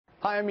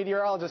Hi, I'm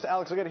meteorologist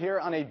Alex Liggett here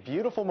on a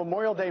beautiful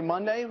Memorial Day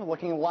Monday. We're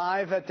looking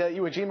live at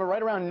Iwo Jima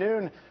right around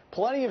noon.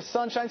 Plenty of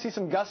sunshine, see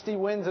some gusty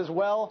winds as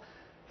well.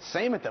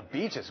 Same at the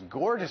beach. It's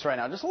gorgeous right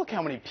now. Just look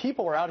how many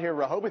people are out here.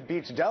 Rehoboth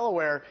Beach,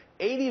 Delaware,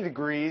 80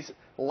 degrees,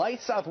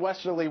 light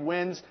southwesterly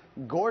winds.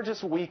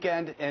 Gorgeous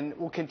weekend, and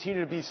will continue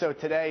to be so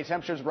today.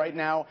 Temperatures right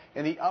now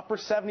in the upper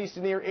 70s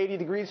to near 80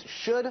 degrees.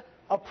 Should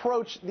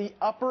approach the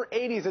upper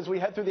 80s as we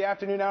head through the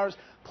afternoon hours.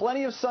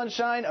 Plenty of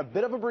sunshine, a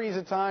bit of a breeze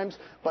at times,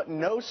 but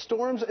no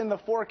storms in the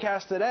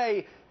forecast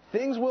today.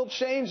 Things will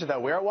change,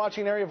 though. We are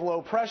watching an area of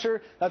low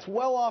pressure that's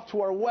well off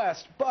to our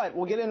west, but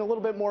we'll get in a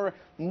little bit more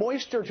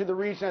moisture to the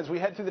region as we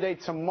head through the day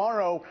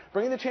tomorrow,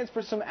 bringing the chance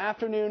for some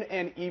afternoon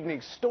and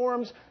evening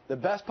storms. The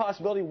best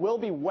possibility will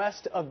be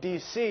west of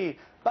D.C.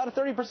 About a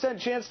 30%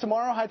 chance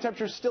tomorrow. High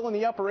temperatures still in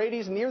the upper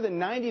 80s, near the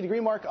 90-degree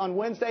mark on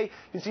Wednesday.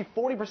 You see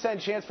 40%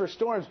 chance for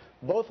storms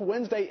both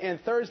Wednesday and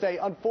Thursday.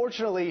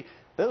 Unfortunately,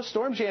 those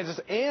storm chances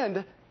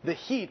and the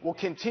heat will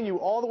continue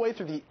all the way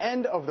through the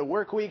end of the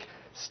work week.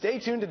 Stay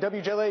tuned to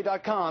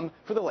WJLA.com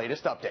for the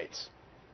latest updates.